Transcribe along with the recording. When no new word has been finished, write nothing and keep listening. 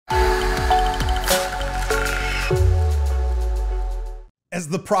As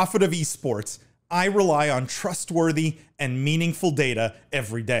the prophet of esports, I rely on trustworthy and meaningful data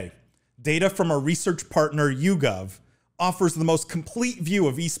every day. Data from our research partner YouGov offers the most complete view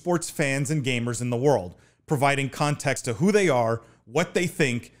of esports fans and gamers in the world, providing context to who they are, what they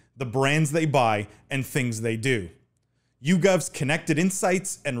think, the brands they buy, and things they do. YouGov's connected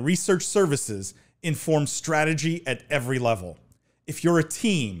insights and research services inform strategy at every level. If you're a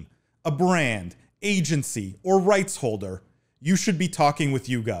team, a brand, agency, or rights holder, you should be talking with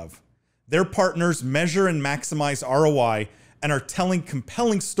YouGov. Their partners measure and maximize ROI and are telling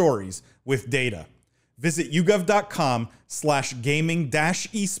compelling stories with data. Visit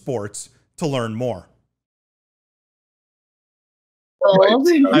yougov.com/gaming-esports to learn more.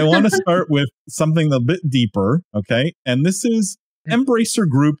 I want to start with something a bit deeper, okay? And this is Embracer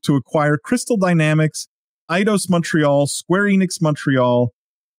Group to acquire Crystal Dynamics, Eidos Montreal, SquareEnix Montreal,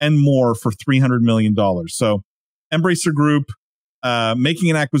 and more for $300 million. So Embracer Group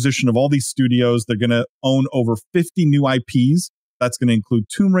making an acquisition of all these studios. They're going to own over 50 new IPs. That's going to include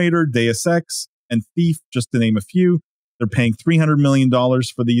Tomb Raider, Deus Ex, and Thief, just to name a few. They're paying $300 million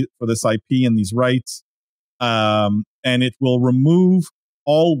for this IP and these rights. And it will remove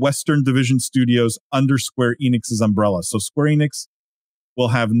all Western Division studios under Square Enix's umbrella. So Square Enix will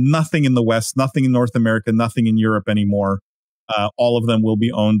have nothing in the West, nothing in North America, nothing in Europe anymore. All of them will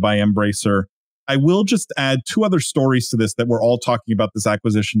be owned by Embracer. I will just add two other stories to this that we're all talking about this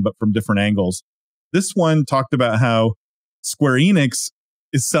acquisition, but from different angles. This one talked about how Square Enix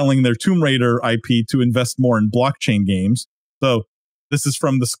is selling their Tomb Raider IP to invest more in blockchain games. So this is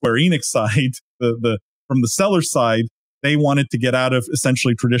from the Square Enix side, from the seller side. They wanted to get out of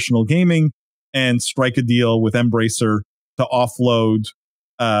essentially traditional gaming and strike a deal with Embracer to offload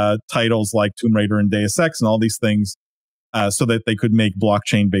titles like Tomb Raider and Deus Ex and all these things so that they could make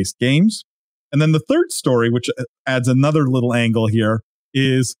blockchain-based games. And then the third story, which adds another little angle here,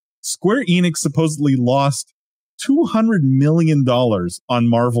 is Square Enix supposedly lost $200 million on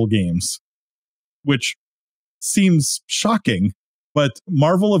Marvel games, which seems shocking. But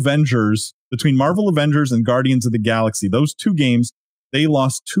between Marvel Avengers and Guardians of the Galaxy, those two games, they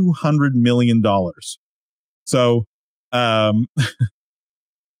lost $200 million. So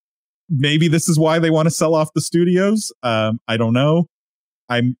maybe this is why they want to sell off the studios. I don't know.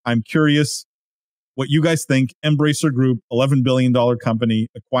 I'm curious what you guys think. Embracer Group, $11 billion company,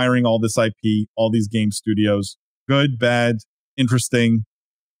 acquiring all this IP, all these game studios. Good, bad, interesting.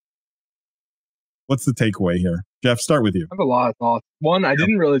 What's the takeaway here? Jeff, start with you. I have a lot of thoughts. One, I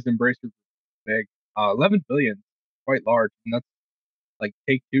didn't realize Embracer was big. 11 billion, quite large. And that's like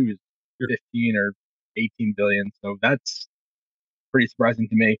Take-Two is 15 or 18 billion. So that's pretty surprising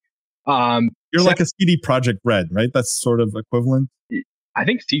to me. You're like a CD Projekt Red, right? That's sort of equivalent. I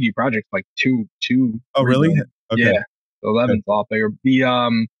think CD Projekt's like two. Oh, really? Okay. Yeah. 11's a lot bigger.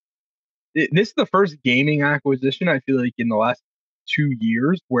 This is the first gaming acquisition, I feel like, in the last 2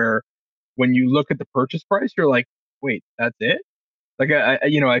 years where when you look at the purchase price, you're like, wait, that's it? Like, I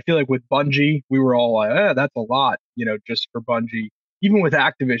feel like with Bungie, we were all like, that's a lot, just for Bungie. Even with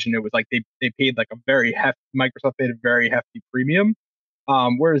Activision, it was like they paid like Microsoft paid a very hefty premium.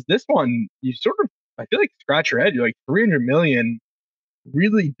 Whereas this one, you sort of, I feel like, scratch your head. You're like, 300 million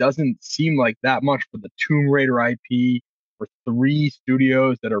really doesn't seem like that much for the Tomb Raider IP, for 3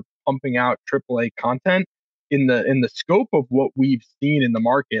 studios that are pumping out AAA content in the scope of what we've seen in the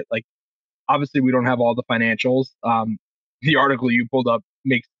market. Like, obviously, we don't have all the financials. The article you pulled up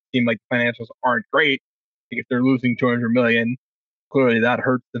makes it seem like the financials aren't great. Like, if they're losing 200 million, clearly that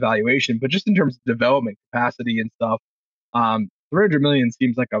hurts the valuation. But just in terms of development capacity and stuff, 300 million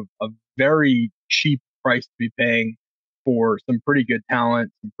seems like a very cheap price to be paying for some pretty good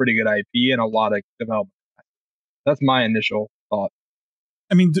talent, some pretty good IP, and a lot of development. That's my initial thought.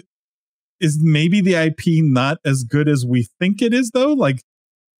 I mean, is maybe the IP not as good as we think it is, though? Like,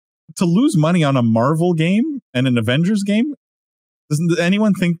 to lose money on a Marvel game and an Avengers game, doesn't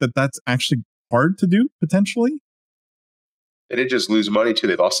anyone think that that's actually hard to do, potentially? They didn't just lose money, too.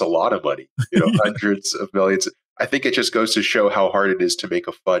 They lost a lot of money, hundreds of millions. I think it just goes to show how hard it is to make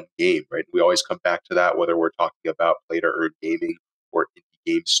a fun game, right? We always come back to that, whether we're talking about play-to-earn gaming or indie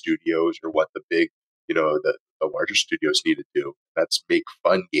game studios or what the big, the larger studios need to do. That's make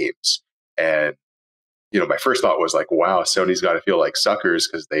fun games. And, my first thought was like, wow, Sony's got to feel like suckers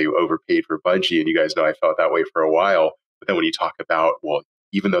because they overpaid for Bungie. And you guys know I felt that way for a while. But then when you talk about, well,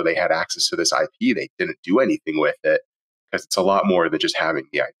 even though they had access to this IP, they didn't do anything with it, because it's a lot more than just having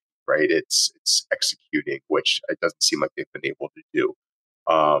the IP. Right, it's executing, which it doesn't seem like they've been able to do.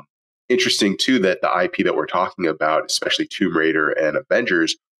 Interesting too that the IP that we're talking about, especially Tomb Raider and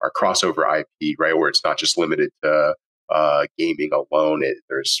Avengers, are crossover IP, right? Where it's not just limited to gaming alone.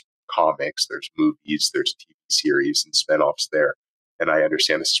 There's comics, there's movies, there's TV series and spinoffs there. And I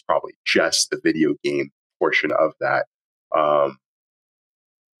understand this is probably just the video game portion of that.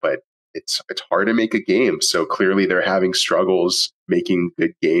 But it's hard to make a game. So clearly they're having struggles making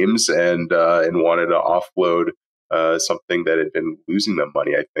good games and wanted to offload something that had been losing them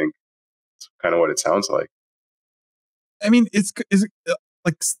money. I think it's kind of what it sounds like. I mean,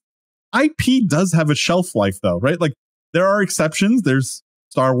 like IP does have a shelf life though, right? Like there are exceptions. There's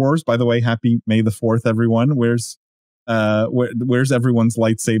Star Wars, by the way. Happy May the 4th, everyone. Where's everyone's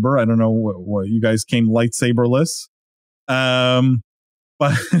lightsaber? I don't know what you guys came lightsaberless.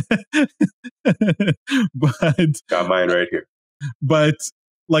 But got mine right here. But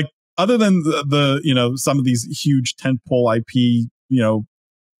like other than the some of these huge tentpole IP,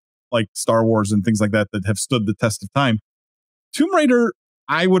 like Star Wars and things like that have stood the test of time, Tomb Raider,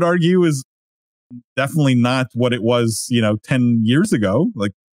 I would argue, is definitely not what it was 10 years ago.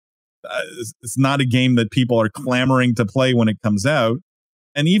 Like it's not a game that people are clamoring to play when it comes out.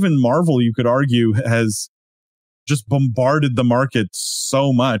 And even Marvel, you could argue, has just bombarded the market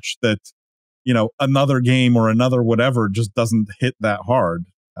so much that another game or another whatever just doesn't hit that hard.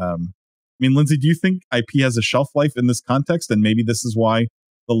 I mean, Lindsay, do you think IP has a shelf life in this context, and maybe this is why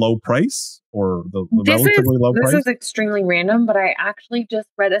the low price or the relatively low price? This is extremely random, but I actually just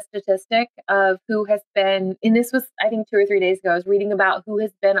read a statistic of who has been, and this was I think 2 or 3 days ago. I was reading about who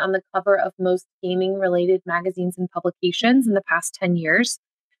has been on the cover of most gaming related magazines and publications in the past 10 years.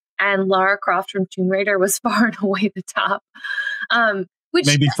 And Lara Croft from Tomb Raider was far and away the top. Which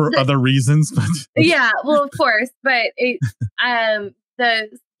maybe for other reasons, but yeah, well, of course, but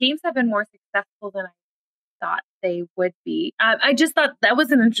the games have been more successful than I thought they would be. I just thought that was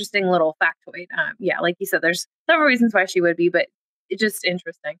an interesting little factoid. Yeah, like you said, there's several reasons why she would be, but it's just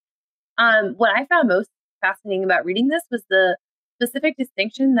interesting. What I found most fascinating about reading this was the specific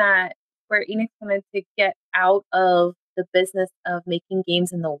distinction that SquareEnix wanted to get out of the business of making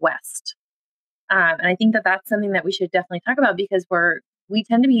games in the West. And I think that that's something that we should definitely talk about, because we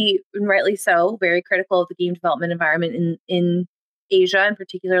tend to be, and rightly so, very critical of the game development environment in Asia, and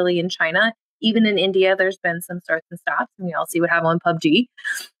particularly in China. Even in India, there's been some starts and stops, and we all see what happened on PUBG.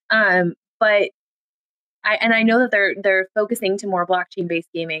 But I know that they're focusing to more blockchain-based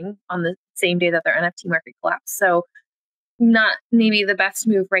gaming on the same day that their NFT market collapsed. So not maybe the best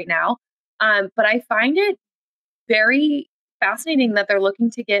move right now. But I find it very fascinating that they're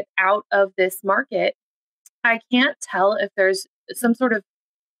looking to get out of this market. I can't tell if there's some sort of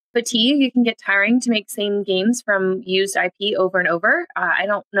fatigue. It can get tiring to make same games from used IP over and over. I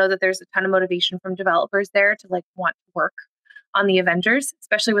don't know that there's a ton of motivation from developers there to want to work on the Avengers,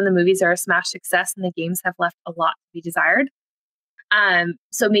 especially when the movies are a smash success and the games have left a lot to be desired.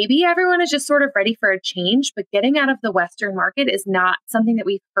 So maybe everyone is just sort of ready for a change, but getting out of the Western market is not something that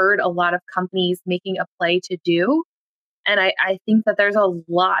we've heard a lot of companies making a play to do. And I think that there's a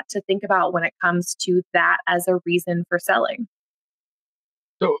lot to think about when it comes to that as a reason for selling.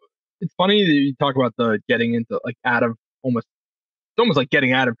 So it's funny that you talk about the getting into it's almost like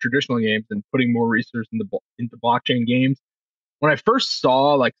getting out of traditional games and putting more research into blockchain games. When I first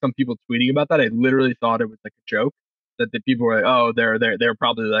saw some people tweeting about that, I literally thought it was like a joke, that the people were like, oh, they're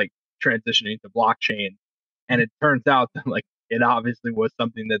probably transitioning to blockchain. And it turns out that it obviously was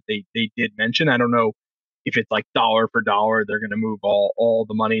something that they did mention. I don't know if it's dollar for dollar, they're going to move all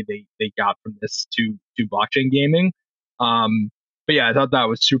the money they got from this to blockchain gaming. But yeah, I thought that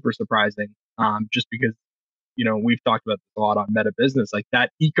was super surprising. Just because, we've talked about this a lot on Meta Business,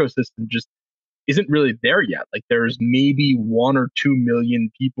 that ecosystem just isn't really there yet. There's maybe 1 or 2 million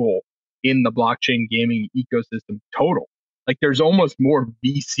people in the blockchain gaming ecosystem total. There's almost more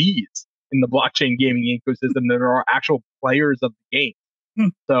VCs in the blockchain gaming ecosystem than there are actual players of the game.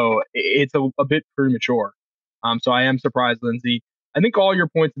 So it's a bit premature. So I am surprised, Lindsay. I think all your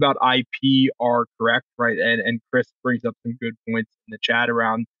points about IP are correct, right? And Chris brings up some good points in the chat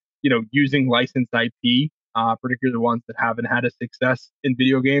around, using licensed IP, particularly the ones that haven't had a success in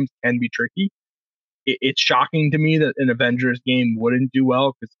video games, can be tricky. It's shocking to me that an Avengers game wouldn't do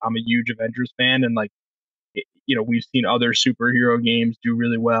well, because I'm a huge Avengers fan, and we've seen other superhero games do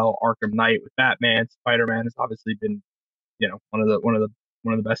really well. Arkham Knight with Batman, Spider-Man has obviously been, one of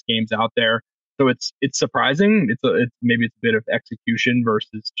the best games out there. So it's surprising. Maybe it's a bit of execution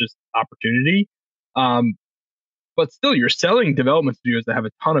versus just opportunity. But still, you're selling development studios that have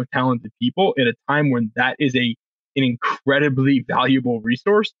a ton of talented people at a time when that is an incredibly valuable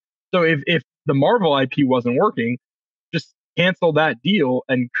resource. So if the Marvel IP wasn't working, just cancel that deal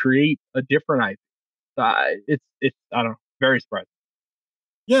and create a different IP. It's I don't know, very surprising.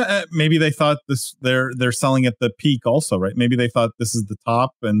 Yeah, maybe they thought they're selling at the peak also, right? Maybe they thought this is the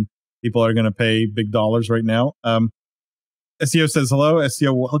top and people are going to pay big dollars right now. SEO says, hello.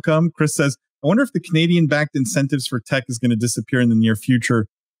 SEO, welcome. Chris says, I wonder if the Canadian-backed incentives for tech is going to disappear in the near future.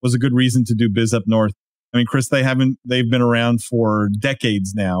 Was a good reason to do Biz Up North. I mean, Chris, they've been around for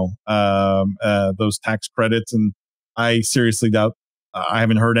decades now, those tax credits. And I seriously doubt, I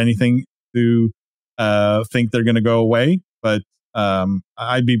haven't heard anything to think they're going to go away, but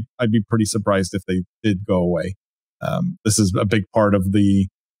I'd be pretty surprised if they did go away. This is a big part of the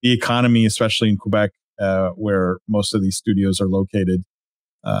economy, especially in Quebec, where most of these studios are located,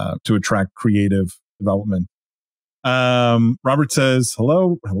 to attract creative development. Robert says,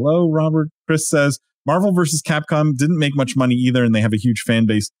 hello, Robert. Chris says, Marvel versus Capcom didn't make much money either, and they have a huge fan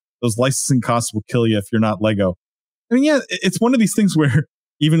base. Those licensing costs will kill you if you're not Lego. I mean, yeah, it's one of these things where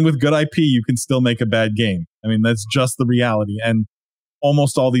even with good IP, you can still make a bad game. I mean, that's just the reality. And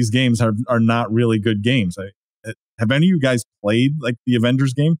almost all these games are not really good games. Have any of you guys played like the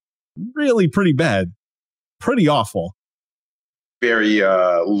Avengers game? Really pretty bad. Pretty awful. Very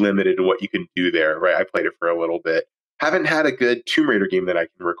limited in what you can do there, right? I played it for a little bit. Haven't had a good Tomb Raider game that I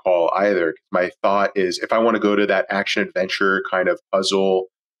can recall either. My thought is if I want to go to that action adventure kind of puzzle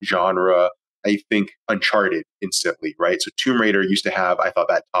genre, I think Uncharted instantly, right? So Tomb Raider used to have, I thought,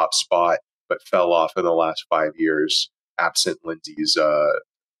 that top spot, but fell off in the last 5 years, absent Lindsay's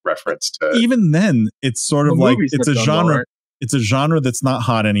reference to. Even then, it's sort of like it's a genre. Right? It's a genre that's not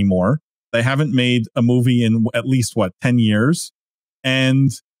hot anymore. They haven't made a movie in at least 10 years,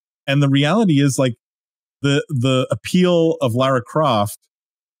 and the reality is like the appeal of Lara Croft.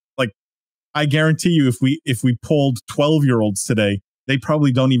 Like, I guarantee you, if we polled 12-year-olds today, they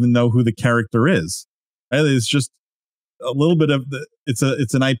probably don't even know who the character is. Right? It's just a little bit of it's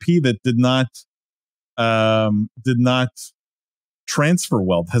an IP that did not transfer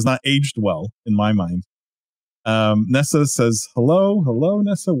well, has not aged well in my mind. Nessa says, hello,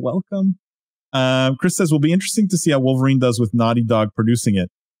 Nessa, welcome. Chris says, will be interesting to see how Wolverine does with Naughty Dog producing it.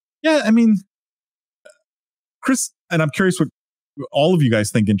 Yeah, I mean, Chris, and I'm curious what all of you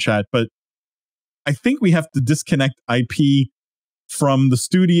guys think in chat, but I think we have to disconnect IP from the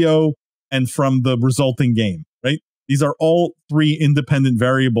studio and from the resulting game, right? These are all three independent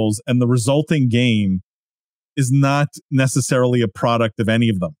variables, and the resulting game is not necessarily a product of any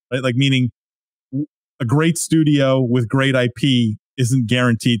of them, right? Like, meaning a great studio with great IP isn't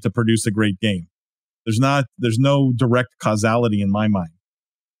guaranteed to produce a great game. There's no direct causality in my mind.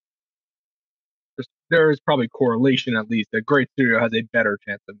 There is probably correlation, at least. A great studio has a better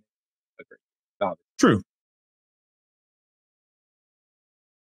chance of making a great job. True.